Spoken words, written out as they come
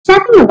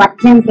Tracking of what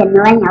Gen Z and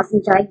millennials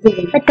enjoy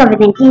doing, but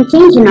COVID-19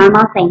 changed the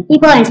normal thing.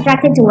 People are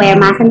instructed to wear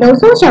masks and do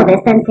social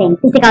distancing.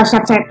 Physical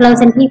shops are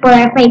closed and people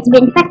are afraid to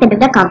be infected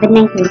with the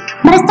COVID-19.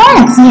 But a store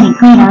like Siri,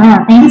 Cradle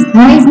Little Things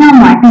worries no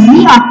more because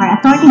we offer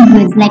assorted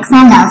goods like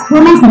sandals,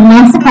 women's and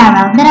men's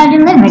apparel that are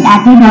delivered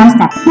at your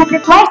doorstep. It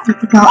requires you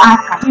to go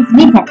outside. Just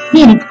visit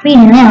Siri's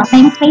Pretty Little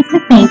Things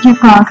Facebook page or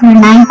call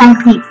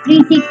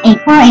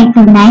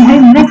 0956-368-4829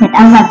 or visit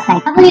our website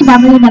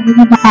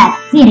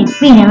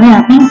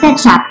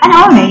www.sirisprettylittleThings.shop and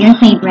order your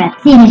favorite.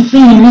 Siri's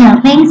Pretty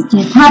Little Things,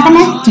 choose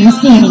happiness,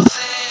 choose Siri.